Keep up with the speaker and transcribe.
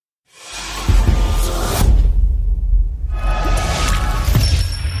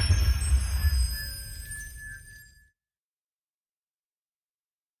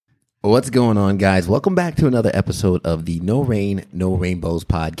What's going on, guys? Welcome back to another episode of the No Rain, No Rainbows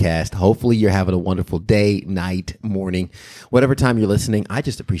podcast. Hopefully you're having a wonderful day, night, morning, whatever time you're listening. I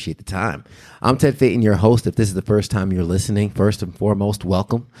just appreciate the time. I'm Ted Fayton, your host. If this is the first time you're listening, first and foremost,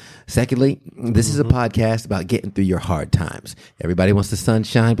 welcome. Secondly, this is a podcast about getting through your hard times. Everybody wants the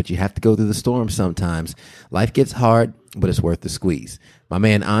sunshine, but you have to go through the storm sometimes. Life gets hard, but it's worth the squeeze. My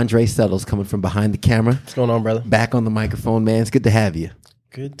man Andre Settles coming from behind the camera. What's going on, brother? Back on the microphone, man. It's good to have you.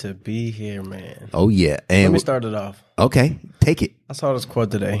 Good to be here, man. Oh, yeah. And Let me start it off. Okay, take it. I saw this quote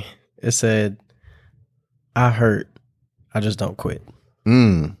today. It said, I hurt, I just don't quit.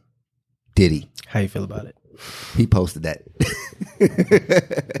 Did he? How you feel about it? He posted that.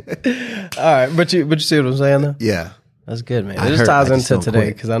 All right, but you see what I'm saying, though? Yeah. That's good, man. I It just hurt, ties I just into don't today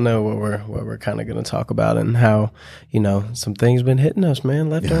quit. because I know what we're kind of going to talk about and how, some things been hitting us, man,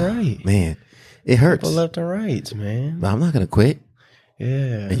 left and right. Man, it hurts. People left and right, man. But I'm not going to quit.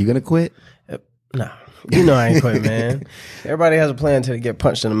 Yeah. Are you going to quit? No. You know I ain't quit, man. Everybody has a plan until they get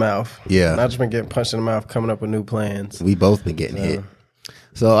punched in the mouth. Yeah. And I just been getting punched in the mouth, coming up with new plans. We both been getting hit.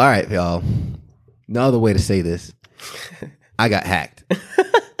 So, all right, y'all. No other way to say this. I got hacked.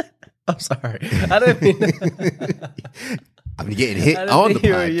 I'm sorry. I didn't mean I've been getting hit on the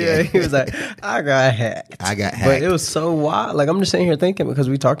podcast. Yeah, he was like, I got hacked. I got hacked. But it was so wild. Like, I'm just sitting here thinking because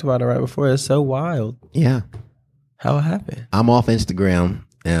we talked about it right before. It's so wild Yeah. how it happened. I'm off Instagram.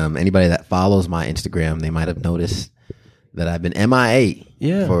 Anybody that follows my Instagram, they might have noticed that I've been MIA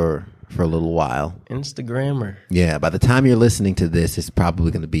for a little while. Instagrammer. Yeah, by the time you're listening to this, I'm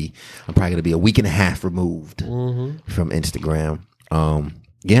probably going to be a week and a half removed from Instagram.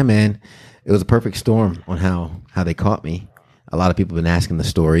 Yeah, man, it was a perfect storm on how they caught me. A lot of people have been asking the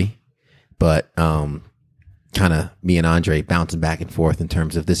story, but kind of me and Andre bouncing back and forth in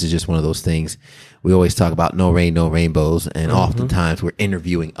terms of this is just one of those things. We always talk about no rain, no rainbows, and oftentimes we're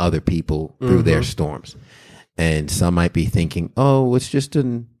interviewing other people through their storms. And some might be thinking, oh, it's just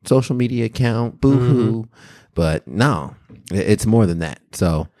a social media account, boo-hoo. But no, it's more than that.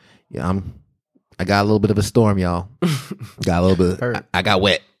 So yeah, I got a little bit of a storm, y'all. Got a little bit. Hurt. I got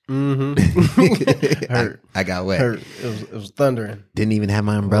wet. Hurt. I got wet. Hurt. It was thundering. Didn't even have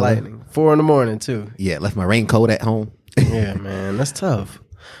my umbrella. Lightning. 4 a.m, too. Yeah, left my raincoat at home. Yeah, man. That's tough.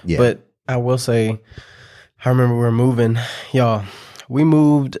 Yeah. But I will say, I remember we were moving. Y'all, I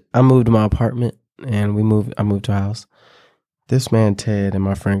moved to my apartment and I moved to a house. This man, Ted, and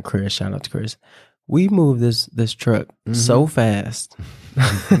my friend Chris, shout out to Chris, we moved this truck so fast.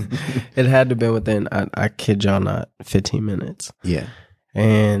 It had to have been within, I kid y'all not, 15 minutes. Yeah.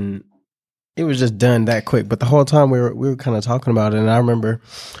 And it was just done that quick. But the whole time we were kind of talking about it. And I remember,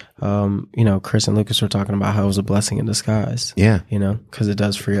 Chris and Lucas were talking about how it was a blessing in disguise. Yeah. Because it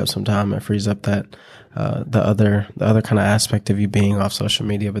does free up some time. It frees up that the other kind of aspect of you being off social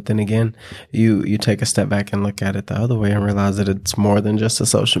media. But then again, you take a step back and look at it the other way and realize that it's more than just a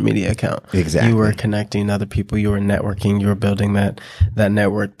social media account. Exactly. You were connecting other people. You were networking. You were building that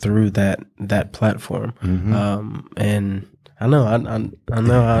network through that platform. And I know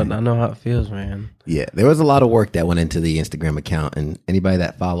how it feels, man. Yeah, there was a lot of work that went into the Instagram account, and anybody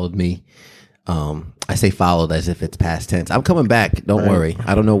that followed me, I say followed as if it's past tense. I'm coming back. Don't worry.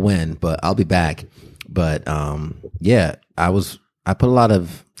 I don't know when, but I'll be back. But yeah, I put a lot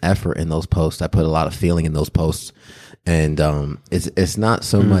of effort in those posts. I put a lot of feeling in those posts, and it's not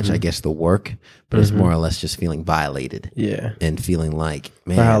so much, I guess, the work, but it's more or less just feeling violated. Yeah, and feeling like,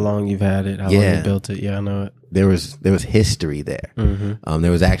 man, for how long you've had it, how long you built it. Yeah, I know it. There was history there.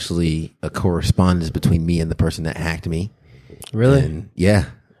 There was actually a correspondence between me and the person that hacked me. Really? And yeah.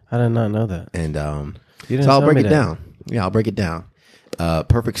 I did not know that. And You didn't so I'll tell break me it that. down. Yeah, I'll break it down.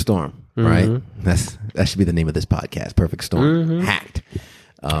 Perfect Storm, right? That should be the name of this podcast. Perfect Storm. Hacked.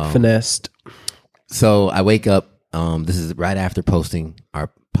 Finessed. So I wake up. This is right after posting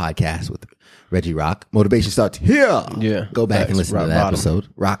our podcast with Reggie Rock. Motivation starts here. Yeah. Go back and listen to that episode.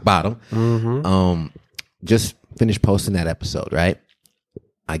 Rock bottom. Just finished posting that episode, right?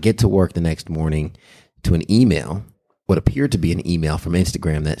 I get to work the next morning to an email, what appeared to be an email from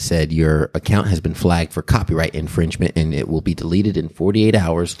Instagram that said your account has been flagged for copyright infringement and it will be deleted in 48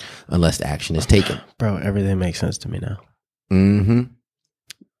 hours unless action is taken. Bro, everything makes sense to me now.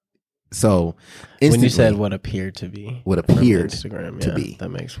 So when you said what appeared to be from Instagram, to be, that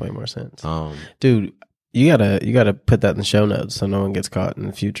makes way more sense. Dude, you gotta put that in the show notes so no one gets caught in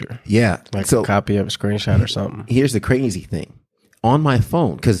the future. Yeah, like a copy of a screenshot or something. Here's the crazy thing: on my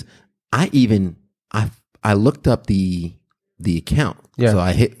phone, because I looked up the account. Yeah. So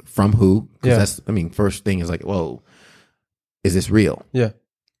I hit from who? Because Yeah. first thing is like, whoa, is this real? Yeah.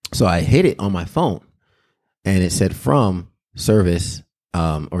 So I hit it on my phone, and it said from service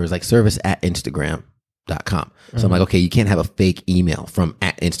or it's like service@instagram.com. So I'm like, okay, you can't have a fake email from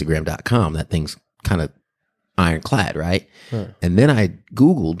 @instagram.com. That thing's kind of ironclad, right? And then I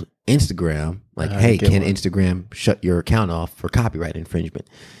Googled Instagram, like, hey, can Instagram shut your account off for copyright infringement?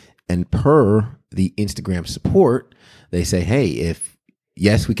 And per the Instagram support, they say, hey,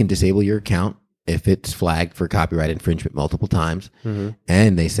 yes, we can disable your account if it's flagged for copyright infringement multiple times.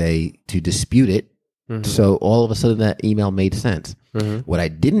 And they say to dispute it. So all of a sudden that email made sense. What I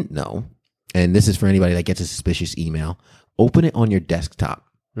didn't know, and this is for anybody that gets a suspicious email, open it on your desktop.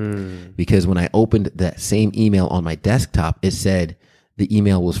 Because when I opened that same email on my desktop, it said the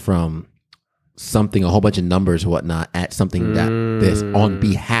email was from something, a whole bunch of numbers or whatnot, at something that this on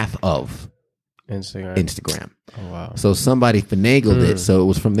behalf of Instagram. Oh, wow. So somebody finagled it. So it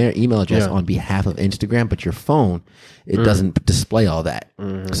was from their email address on behalf of Instagram, but your phone, it doesn't display all that.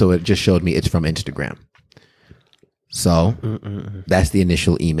 So it just showed me it's from Instagram. So that's the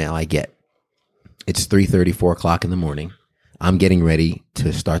initial email I get. It's 3:30, 4 o'clock in the morning. I'm getting ready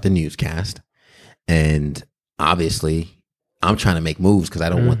to start the newscast. And obviously, I'm trying to make moves because I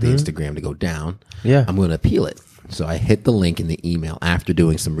don't want the Instagram to go down. Yeah. I'm going to appeal it. So I hit the link in the email after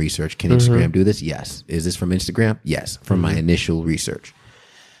doing some research. Can Instagram do this? Yes. Is this from Instagram? Yes. From my initial research.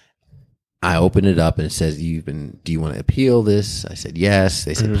 I opened it up and it says, do you want to appeal this? I said, yes.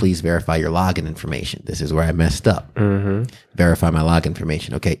 They said, please verify your login information. This is where I messed up. Verify my login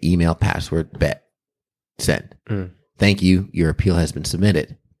information. Okay. Email, password, bet, send. Thank you. Your appeal has been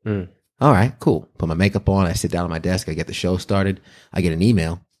submitted. All right, cool. Put my makeup on. I sit down at my desk. I get the show started. I get an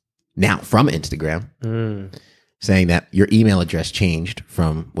email now from Instagram saying that your email address changed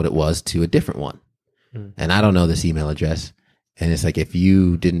from what it was to a different one. And I don't know this email address. And it's like, if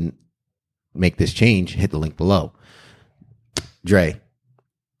you didn't make this change, hit the link below. Dre,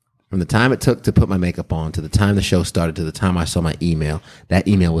 from the time it took to put my makeup on to the time the show started to the time I saw my email, that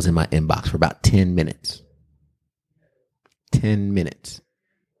email was in my inbox for about 10 minutes. 10 minutes.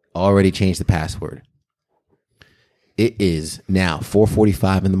 Already changed the password. It is now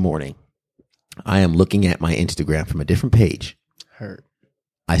 4:45 in the morning. I am looking at my Instagram from a different page.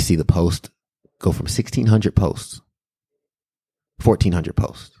 I see the post go from 1,600 posts, 1,400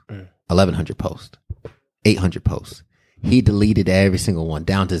 posts, 1,100 posts, 800 posts. He deleted every single one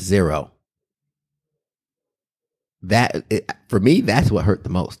down to 0. For me, that's what hurt the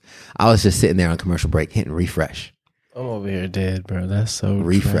most. I was just sitting there on commercial break hitting refresh. I'm over here dead, bro. That's so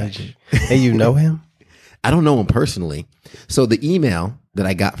refresh. Tragic. Hey, you know him? I don't know him personally. So the email that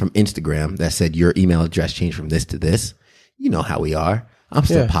I got from Instagram that said your email address changed from this to this, you know how we are. I'm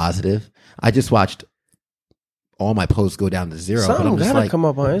still positive. I just watched all my posts go down to 0. Something but I'm just gotta like, come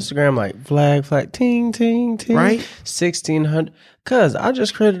up on Instagram like flag, ting, ting, ting. Right? 1,600. Cause I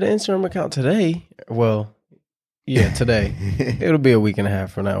just created an Instagram account today. Well, yeah, today. It'll be a week and a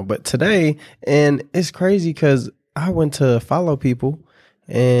half from now, but today, and it's crazy because I went to follow people,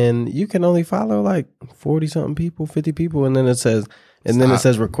 and you can only follow like 40 something people, 50 people, and then it says, then it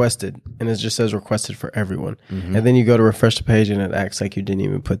says requested, and it just says requested for everyone. And then you go to refresh the page, and it acts like you didn't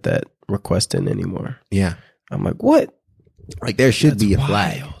even put that request in anymore. Yeah. I'm like, what? Like there should be a wild.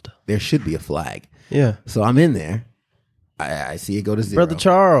 flag. There should be a flag. Yeah. So I'm in there. I see it go to 0. Brother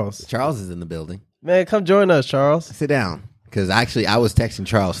Charles. Charles is in the building. Man, come join us, Charles. Sit down. Because actually, I was texting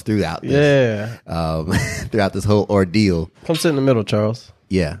Charles throughout this. Yeah. Throughout this whole ordeal. Come sit in the middle, Charles.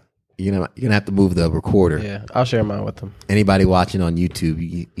 Yeah. You're gonna have to move the recorder. Yeah, I'll share mine with him. Anybody watching on YouTube,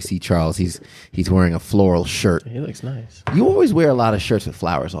 you see Charles. He's wearing a floral shirt. He looks nice. You always wear a lot of shirts with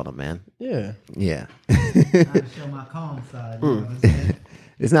flowers on them, man. Yeah. Yeah. I show my calm side. You know what I'm saying?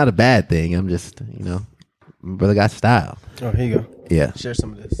 It's not a bad thing. I'm just, my brother got style. Oh, here you go. Yeah. Share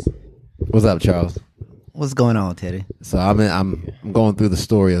some of this. What's up, Charles? What's going on, Teddy? So I'm going through the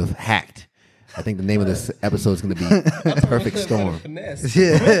story of Hacked. I think the name of this episode is going to be Perfect Storm. Yeah,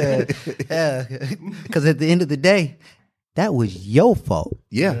 because at the end of the day, that was your fault.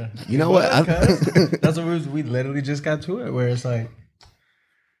 Yeah. You know what? That's what we literally just got to it, where it's like,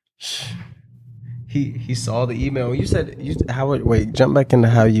 he saw the email. You said wait, jump back into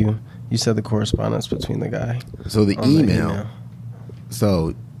how you said the correspondence between the guy. So the email.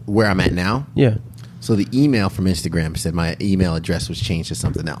 So where I'm at now. Yeah. So the email from Instagram said my email address was changed to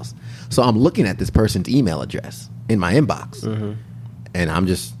something else. So I'm looking at this person's email address in my inbox, and I'm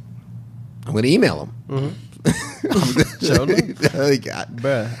going to email him. Show them.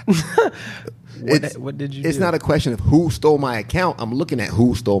 What did you? It's do? not a question of who stole my account. I'm looking at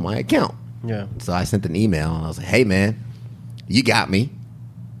who stole my account. Yeah. So I sent an email and I was like, "Hey man, you got me.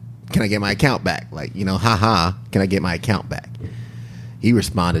 Can I get my account back? Like, haha, can I get my account back?" He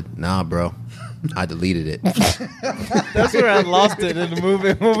responded, "Nah, bro. I deleted it. That's where I lost it in the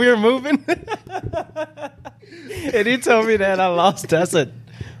moving. When we were moving. And he told me that I lost it. I said,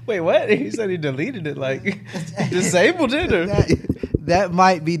 wait, what? He said he deleted it, like disabled it. Or? That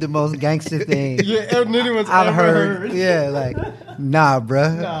might be the most gangster thing Yeah, anyone's I've ever heard. Yeah, like, nah,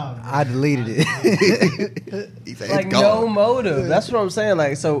 bruh. Nah, bruh. I deleted it. He said, Like it's no gone. motive. That's what I'm saying.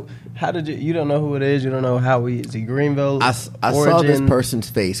 Like, so how did you don't know who it is? You don't know how is he Greenville? I saw this person's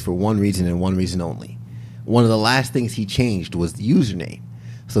face for one reason and one reason only. One of the last things he changed was the username.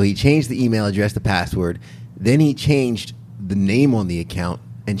 So he changed the email address, the password. Then he changed the name on the account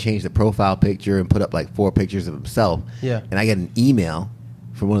and changed the profile picture and put up like 4 pictures of himself. Yeah. And I get an email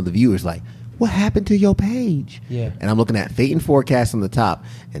from one of the viewers like, what happened to your page? Yeah. And I'm looking at Fate and Forecast on the top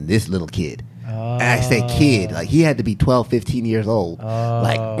and this little kid. And I say kid, like he had to be 12, 15 years old.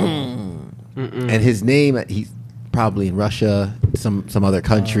 Like, and his name, he's probably in Russia, some other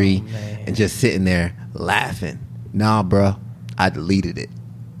country, and just sitting there laughing. Nah, bro, I deleted it.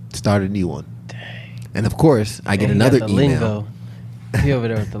 Start a new one. Dang. And of course, I get another email. Lingo. He over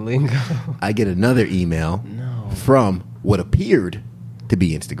there with the lingo. I get another email from what appeared to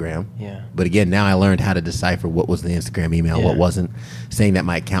be Instagram. Yeah. But again, now I learned how to decipher what was the Instagram email, what wasn't, saying that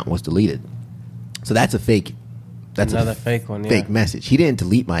my account was deleted. So that's a fake. That's another fake one. Fake message. He didn't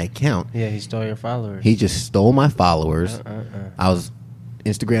delete my account. Yeah, he stole your followers. He just stole my followers. I was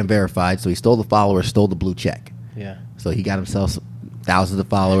Instagram verified, so he stole the followers, stole the blue check. Yeah. So he got himself thousands of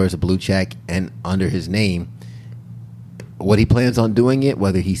followers, a blue check, and under his name. What he plans on doing it,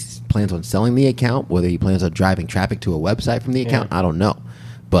 whether he plans on selling the account, whether he plans on driving traffic to a website from the account, I don't know.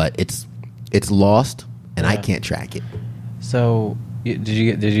 But it's lost, and I can't track it. So did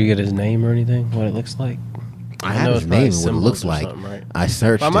you get his name or anything? What it looks like? I have his name and what it looks like. Right? I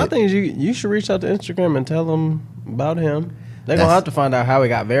searched But my it. thing is, you should reach out to Instagram and tell them about him. They're going to have to find out how he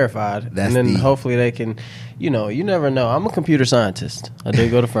got verified. And then hopefully they can, you never know. I'm a computer scientist. I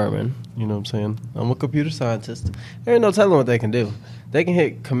did go to Furman. You know what I'm saying? I'm a computer scientist. There ain't no telling what they can do. They can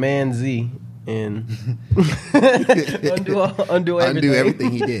hit Command Z and undo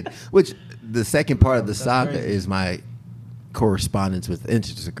everything he did. Which the second part of the saga is my correspondence with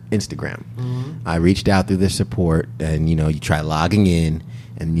Instagram. I reached out through their support, and you try logging in,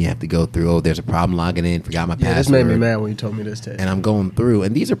 and you have to go through. Oh, there's a problem logging in. Forgot my password. This made me mad when you told me this, Ted. And I'm going through,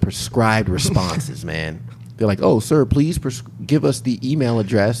 and these are prescribed responses, man. They're like, "Oh, sir, please give us the email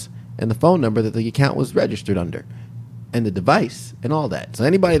address and the phone number that the account was registered under, and the device, and all that." So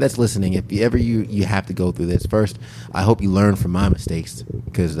anybody that's listening, if you have to go through this first, I hope you learn from my mistakes,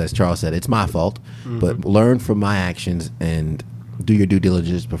 because as Charles said, it's my fault. But learn from my actions and do your due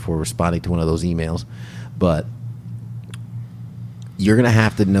diligence before responding to one of those emails. But you're gonna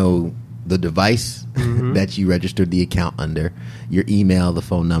have to know the device that you registered the account under, your email, the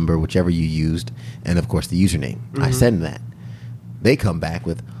phone number, whichever you used, and of course the username. I send that. They come back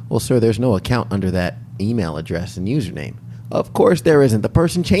with, "Well, sir, there's no account under that email address and username." Of course there isn't. The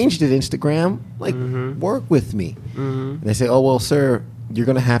person changed it, Instagram. Like, work with me. And they say, "Oh, well, sir, you're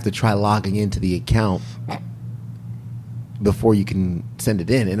going to have to try logging into the account before you can send it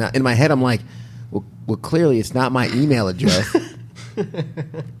in." And in my head, I'm like, well, clearly it's not my email address.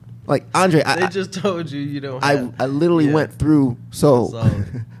 Like, Andre, they just told you don't have. I literally went through. So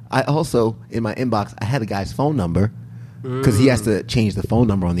I also, in my inbox, I had the guy's phone number, because he has to change the phone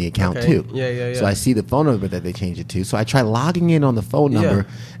number on the account too. Yeah. So I see the phone number that they changed it to. So I try logging in on the phone number,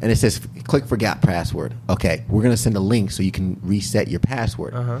 and it says, "Click forgot password." Okay, we're going to send a link so you can reset your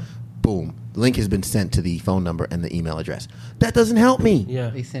password. Boom. The link has been sent to the phone number and the email address. That doesn't help me. Yeah.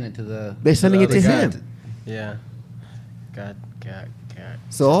 They sent it to the. They're sending it to guy. him. Yeah. God.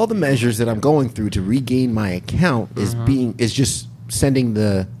 So all the measures that I'm going through to regain my account is just sending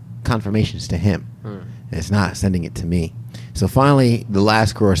the confirmations to him. It's not sending it to me. So finally, the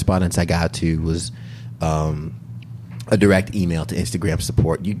last correspondence I got to was a direct email to Instagram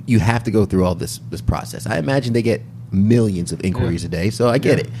support. You have to go through all this process. I imagine they get millions of inquiries a day, so I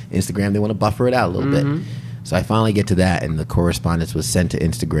get it. Instagram, they want to buffer it out a little bit. So I finally get to that, and the correspondence was sent to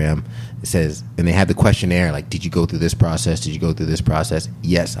Instagram. It says, and they had the questionnaire, like, "Did you go through this process? Did you go through this process?"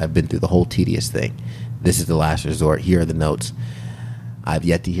 Yes, I've been through the whole tedious thing. This is the last resort. Here are the notes. I've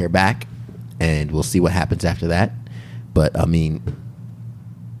yet to hear back, and we'll see what happens after that. But, I mean,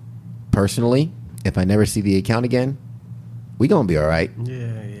 personally, if I never see the account again, we gonna be all right. Yeah.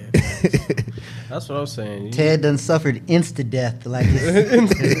 That's what I was saying. Ted done suffered insta-death, like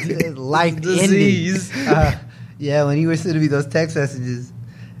it's life-ending. Disease. Yeah, when he was sending me those text messages,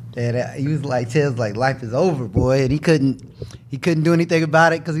 And he was like, Ted's like, life is over, boy. And he couldn't do anything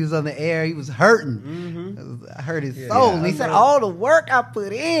about it because he was on the air. He was hurting. I hurt his soul. And he said, all the work I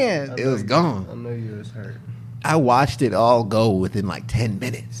put in. It was gone. I know you was hurt. I watched it all go within like 10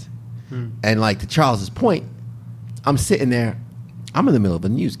 minutes. And like to Charles's point, I'm sitting there. I'm in the middle of a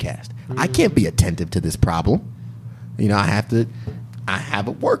newscast. I can't be attentive to this problem. You know, I have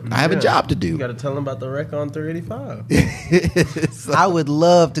a work. I have a job to do. You got to tell them about the wreck on 385. So- I would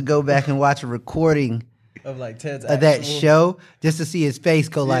love to go back and watch a recording Of like Ted's of that actual- show just to see his face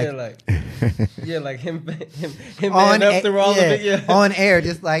go like like him man up through all of it. Yeah. on air,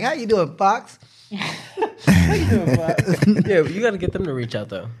 just like, how you doing, Fox? How you doing, Fox? Yeah, you got to get them to reach out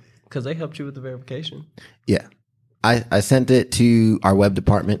though, because they helped you with the verification. Yeah. I sent it to our web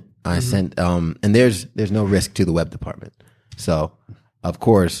department. I sent and there's no risk to the web department. So, of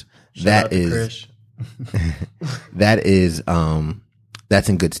course, Shout out to Krish. that's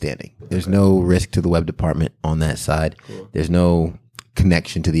in good standing. There's no risk to the web department on that side. Cool. There's no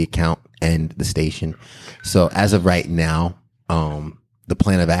connection to the account and the station. So as of right now, the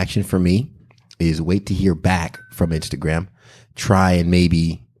plan of action for me is wait to hear back from Instagram, try and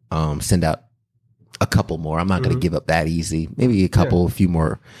maybe send out a couple more. I'm not going to give up that easy. Maybe a few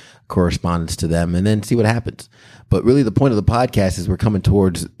more correspondence to them, and then see what happens. But really, the point of the podcast is we're coming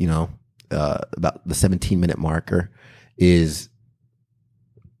towards, about the 17-minute marker. Is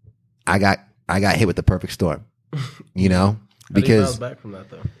I got hit with the perfect storm, How do you because bounce back from that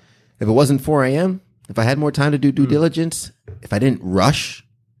though? if it wasn't 4 a.m., if I had more time to do due diligence, if I didn't rush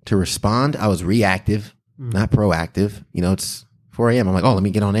to respond, I was reactive, not proactive. It's 4 a.m. I'm like, oh, let me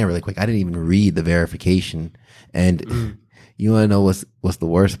get on air really quick. I didn't even read the verification. And you want to know what's the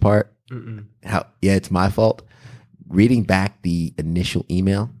worst part? It's my fault. Reading back the initial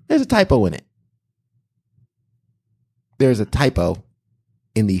email, there's a typo in it. There's a typo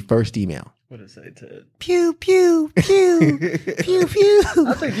in the first email. What did it say, Ted? Pew, pew, pew, pew, pew.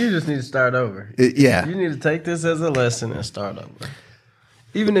 I think you just need to start over. Yeah. You need to take this as a lesson and start over.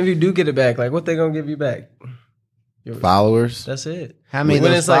 Even if you do get it back, like what they gonna give you back? Followers. That's it. How many of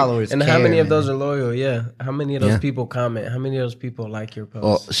When those it's like- followers and how care, many of man? those are loyal? Yeah. How many of those Yeah. people comment? How many of those people like your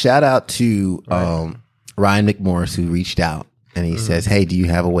Well, posts? shout out to Ryan McMorris, who reached out and he says, hey, do you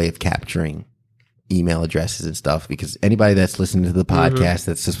have a way of capturing email addresses and stuff? Because anybody that's listening to the podcast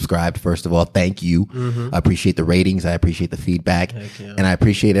that's subscribed, first of all, thank you. I appreciate the ratings. I appreciate the feedback. yeah. And I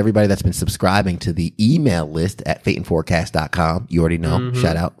appreciate everybody that's been subscribing to the email list at fateandforecast.com. You already know.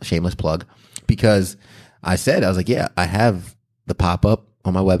 Shout out, shameless plug. Because I was like, yeah, I have the pop-up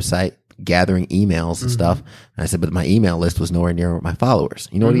on my website gathering emails and stuff. And I said, but my email list was nowhere near my followers.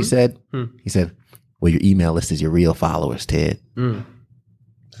 You know what he said? He said, well, your email list is your real followers, Ted.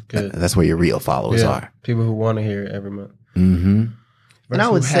 Good. That's where your real followers are. People who want to hear it every month. Mm-hmm. And I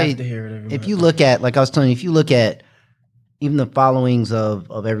would Versus who say, have to hear it every if month. you look at, like I was telling you, if you look at even the followings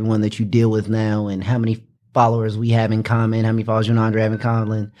of everyone that you deal with now and how many followers we have in common, how many followers you and Andre have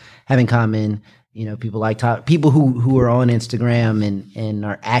in common, people like people who are on Instagram and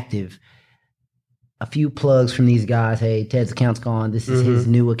are active. A few plugs from these guys. Hey, Ted's account's gone. This is his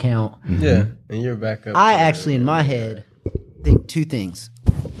new account. Yeah, and you're back up. I actually, in my head, think two things.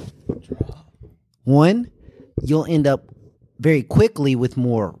 One, you'll end up very quickly with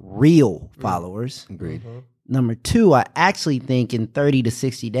more real followers. Agreed. Number two, I actually think in 30 to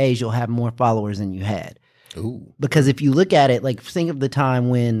 60 days, you'll have more followers than you had. Ooh. Because if you look at it, like think of the time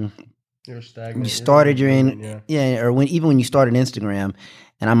when You're stagnant. you started or when you started Instagram,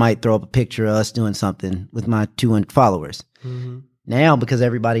 and I might throw up a picture of us doing something with my 200 followers. Now, because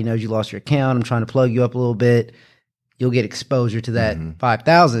everybody knows you lost your account, I'm trying to plug you up a little bit. You'll get exposure to that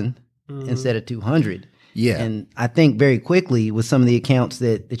 5,000 instead of 200. Yeah. And I think very quickly with some of the accounts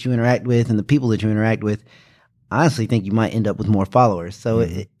that you interact with and the people that you interact with, I honestly think you might end up with more followers. So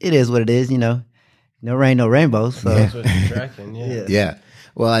it is what it is, No rain, no rainbow. So That's what you're tracking. Yeah. Yeah.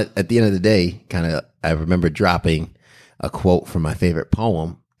 Well, at the end of the day, I remember dropping a quote from my favorite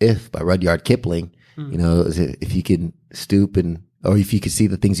poem, If, by Rudyard Kipling. If you can stoop or if you could see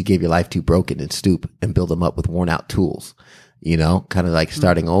the things you gave your life to broken and stoop and build them up with worn out tools, kind of like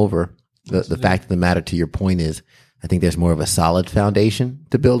starting over. The fact of the matter, to your point, is I think there's more of a solid foundation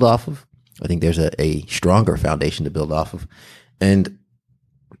to build off of. I think there's a stronger foundation to build off of. And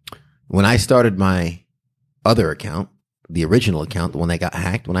when I started my other account, the original account, the one that got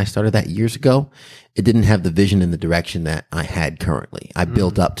hacked, when I started that years ago, it didn't have the vision and the direction that I had currently. I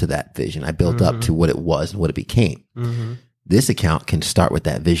built up to that vision. I built up to what it was and what it became. This account can start with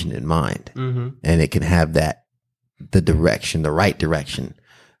that vision in mind, and it can have the right direction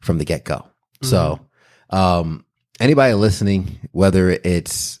from the get-go. So, anybody listening, whether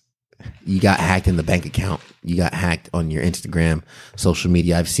it's You got hacked in the bank account. You got hacked on your Instagram, social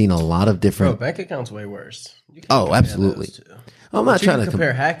media. I've seen a lot of Bro, different. bank account's way worse. You can't Oh, compare absolutely. those two. I'm not But you trying can to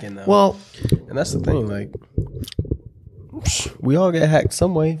compare hacking though. Well, and that's the thing. Like, we all get hacked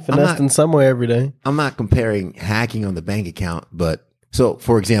some way, not- finessed in some way every day. I'm not comparing hacking on the bank account, but so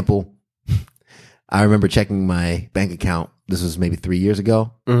for example, I remember checking my bank account. This was maybe 3 years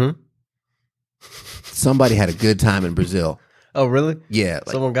ago. Mm-hmm. Somebody had a good time in Brazil. Oh, really? Yeah,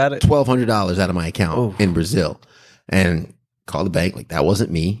 like Someone got it. $1,200 out of my account Oof. in Brazil, and called the bank like that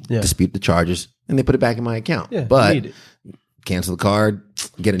wasn't me. Yeah. Dispute the charges, and they put it back in my account. Yeah, but you need it. cancel the card,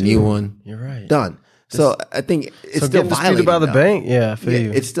 get a new one, You're right. done. So I think it's So still getting violating disputed by the though. bank, yeah, I feel Yeah,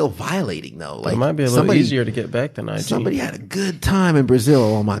 you. it's still violating though. Like it might be a little somebody, easier to get back than IG. Somebody had a good time in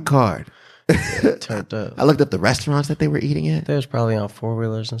Brazil on my card. turned up. I looked up the restaurants that they were eating at. They was probably on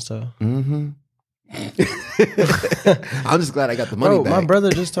 4-wheelers and stuff. Mm-hmm. I'm just glad I got the money Bro, back. my brother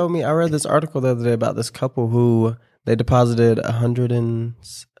just told me. I read this article the other day about this couple who they deposited I think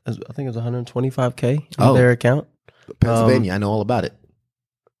it was 125K in Oh. their account. Pennsylvania, I know all about it.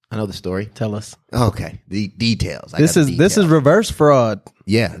 I know the story. Tell us. Okay, the details. This is reverse fraud.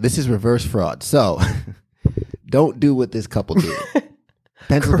 Yeah, this is reverse fraud. So don't do what this couple did.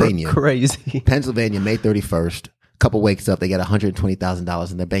 Pennsylvania, Crazy. Pennsylvania, May 31st. Couple wakes up, they got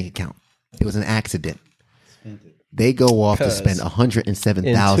 $120,000 in their bank account. It was an accident. They go off to Cuz. spend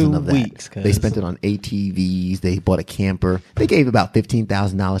 $107,000 In 2 of that. weeks, cuz. They spent it on ATVs. They bought a camper. They gave about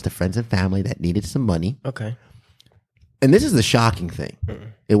 $15,000 to friends and family that needed some money. Okay. And this is the shocking thing.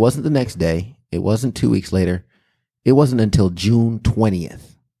 It wasn't the next day. It wasn't 2 weeks later. It wasn't until June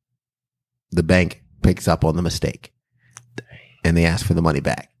 20th. The bank picks up on the mistake. And they ask for the money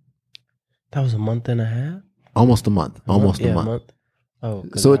back. That was a month and a half? Almost a month. Almost a month. Oh,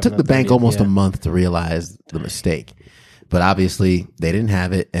 'cause So I it took have the no bank 30th, almost yeah. a month to realize the mistake. But obviously, they didn't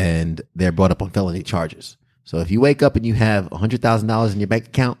have it, and they're brought up on felony charges. So if you wake up and you have $100,000 in your bank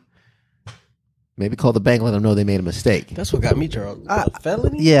account, maybe call the bank and let them know they made a mistake. That's what got me, Charles. A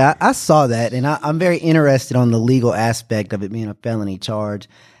felony? Yeah, I saw that, and I'm very interested on the legal aspect of it being a felony charge.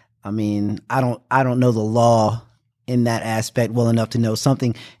 I mean, I don't know the law in that aspect well enough to know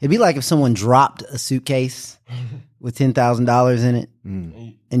something. It'd be like if someone dropped a suitcase with $10,000 in it,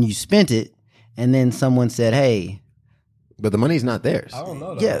 and you spent it, and then someone said, "Hey." But the money's not theirs. I don't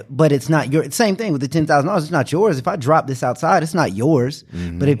know. Yeah, but it's not your. Same thing with the $10,000. It's not yours. If I drop this outside, it's not yours.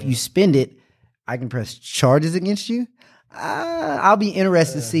 But if you spend it, I can press charges against you. I'll be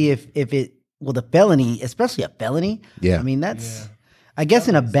interested to see if it with a felony, especially a felony. Yeah. I mean that's. I guess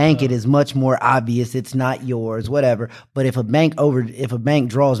in a bank it is much more obvious. It's not yours, whatever. But if a bank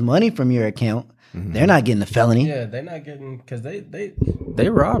draws money from your account, they're not getting a felony. Yeah, they're not getting because they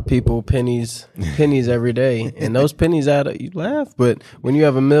rob people pennies every day, and those pennies add up. You laugh, but when you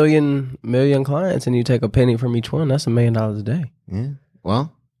have a million clients and you take a penny from each one, that's $1 million a day, Yeah.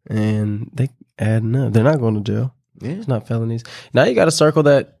 Well, and they adding up. They're not going to jail. yeah. It's not felonies. Now you got to circle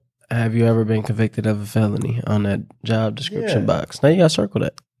that. Have you ever been convicted of a felony on that job description box? Now you got to circle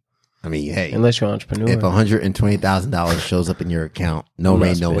that. I mean, hey, Unless you're an entrepreneur. if $120,000 shows up in your account, no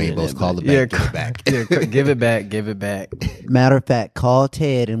rain, no spending Weibos, it, call the but- bank, give it back. Yeah, give it back. Give it back. Matter of fact, call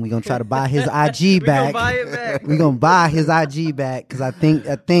Ted and we're gonna try to buy his IG back. it back. We're gonna buy his IG back because I think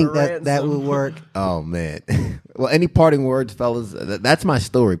that ransom. would work. Oh man. Well, any parting words, fellas? That's my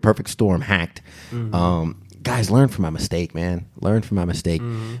story. Perfect storm hacked. Guys, learn from my mistake, man. Learn from my mistake.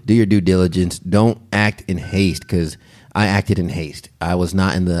 Do your due diligence. Don't act in haste because I acted in haste. I was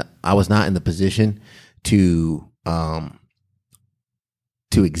not in the position to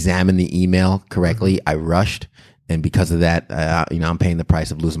examine the email correctly. I rushed. And because of that, I'm paying the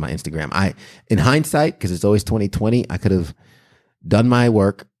price of losing my Instagram. In hindsight, because it's always 2020, I could have done my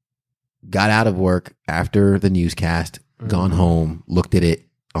work, got out of work after the newscast, gone home, looked at it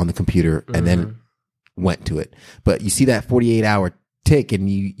on the computer, and then went to it. But you see that 48-hour tick, and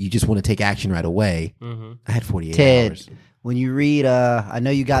you just want to take action right away. I had 48 Ted, hours. when you read, I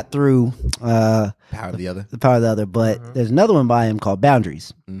know you got through Power of the Other. The Power of the Other, but there's another one by him called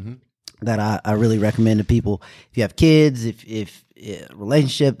Boundaries that I really recommend to people. If you have kids, if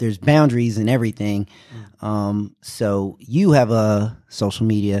relationship, there's boundaries and everything. So you have a social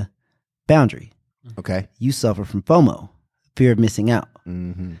media boundary. Okay. You suffer from FOMO, fear of missing out.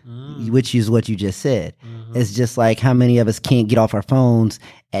 Which is what you just said. It's just like how many of us can't get off our phones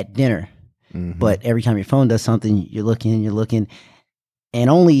at dinner, but every time your phone does something, you're looking, and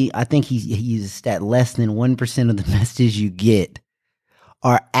only I think he used that less than 1% of the messages you get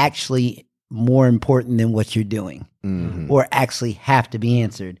are actually more important than what you're doing, or actually have to be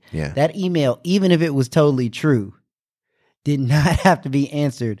answered. Yeah. That email, even if it was totally true, did not have to be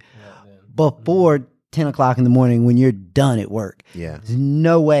answered before 10 o'clock in the morning when you're done at work. Yeah. There's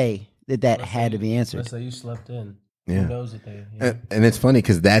no way that had to be answered. Let's say you slept in. Yeah. Who knows that they? And it's funny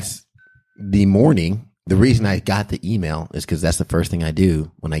because that's the morning. The reason I got the email is because that's the first thing I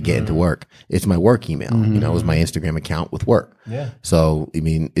do when I get into work. It's my work email. You know, it was my Instagram account with work. Yeah. So, I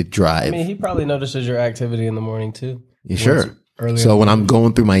mean, it drives. I mean, he probably notices your activity in the morning too. Yeah, sure. Early So when I'm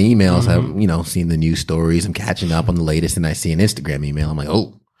going through my emails, I'm, you know, seeing the news stories, I'm catching up on the latest, and I see an Instagram email. I'm like,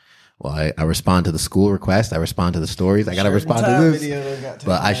 oh, well, I respond to the school request. I respond to the stories. I got to respond to this.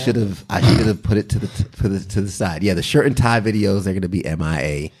 But I should have put it to the side. Yeah, the shirt and tie videos, they're going to be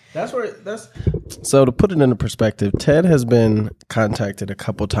MIA. So to put it into perspective, Ted has been contacted a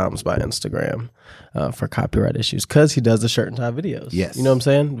couple times by Instagram for copyright issues because he does the shirt and tie videos. Yes. You know what I'm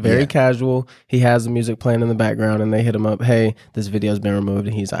saying? Very casual. He has the music playing in the background and they hit him up, hey, this video's been removed.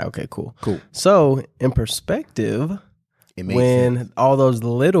 And he's like, okay, cool. So in perspective, when all those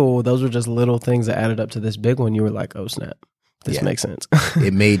were just little things that added up to this big one, you were like, oh snap, this makes sense.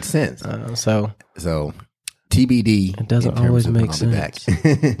 It made sense. So TBD. It doesn't always make sense.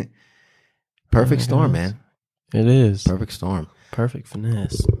 Perfect storm, man. It is. Perfect storm. Perfect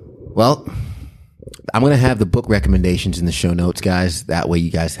finesse. Well, I'm going to have the book recommendations in the show notes, guys. That way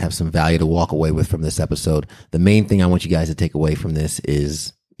you guys have some value to walk away with from this episode. The main thing I want you guys to take away from this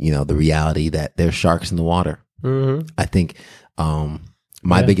is, you know, the reality that there's sharks in the water. I think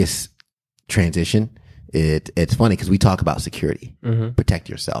my biggest transition, it's funny because we talk about security, protect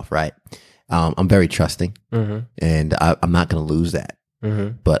yourself, right? I'm very trusting, and I'm not going to lose that.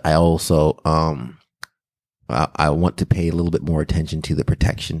 But I also I want to pay a little bit more attention to the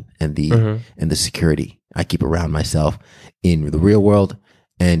protection and the security I keep around myself in the real world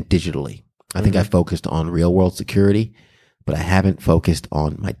and digitally. I think I focused on real world security, but I haven't focused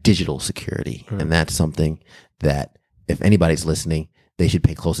on my digital security, and that's something that if anybody's listening, they should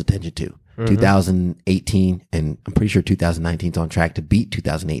pay close attention to. 2018, and I'm pretty sure 2019 is on track to beat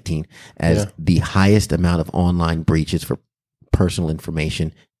 2018 as the highest amount of online breaches for personal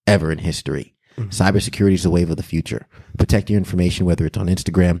information ever in history. Cybersecurity is the wave of the future. Protect your information, whether it's on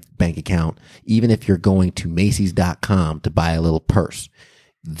Instagram, bank account, even if you're going to Macy's.com to buy a little purse,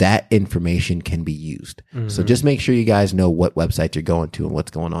 that information can be used. So just make sure you guys know what websites you're going to and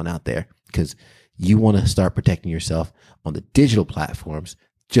what's going on out there, because you want to start protecting yourself on the digital platforms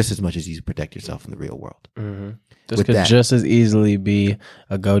just as much as you protect yourself in the real world. This could just as easily be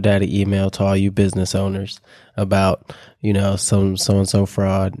a GoDaddy email to all you business owners about, you know, some so-and-so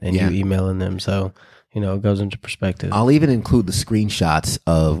fraud and you emailing them. So, you know, it goes into perspective. I'll even include the screenshots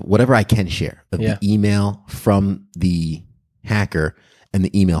of whatever I can share of the email from the hacker and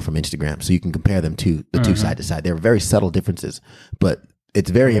the email from Instagram. So you can compare them to the two side to side. There are very subtle differences, but it's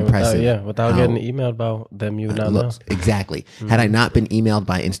very impressive. Without getting emailed about them, you would not know. Exactly. Had I not been emailed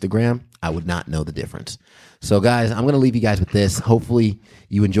by Instagram, I would not know the difference. So, guys, I'm going to leave you guys with this. Hopefully,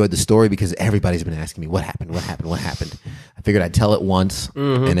 you enjoyed the story because everybody's been asking me, what happened? I figured I'd tell it once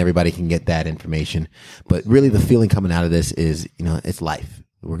and everybody can get that information. But really, the feeling coming out of this is, you know, it's life.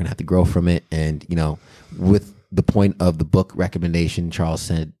 We're going to have to grow from it. And, you know, with the point of the book recommendation, Charles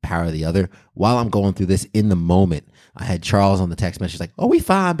said, Power of the Other. While I'm going through this in the moment, I had Charles on the text message like, oh, we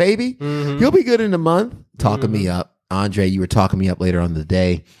fine, baby. You'll be good in a month. Talking me up. Andre, you were talking me up later on in the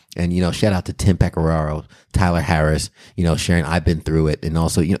day. And, you know, shout out to Tim Pecoraro, Tyler Harris, you know, sharing I've been through it. And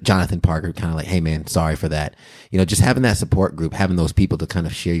also, you know, Jonathan Parker kind of like, hey, man, sorry for that. You know, just having that support group, having those people to kind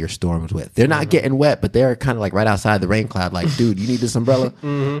of share your storms with. They're not getting wet, but they're kind of like right outside the rain cloud, like, dude, you need this umbrella?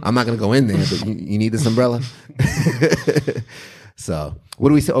 I'm not going to go in there, but you need this umbrella? So what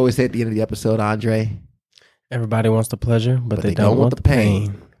do we always say at the end of the episode, Andre? Everybody wants the pleasure, but they don't want the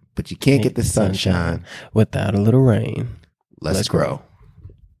pain. But you can't get the sunshine without a little rain. Let's grow.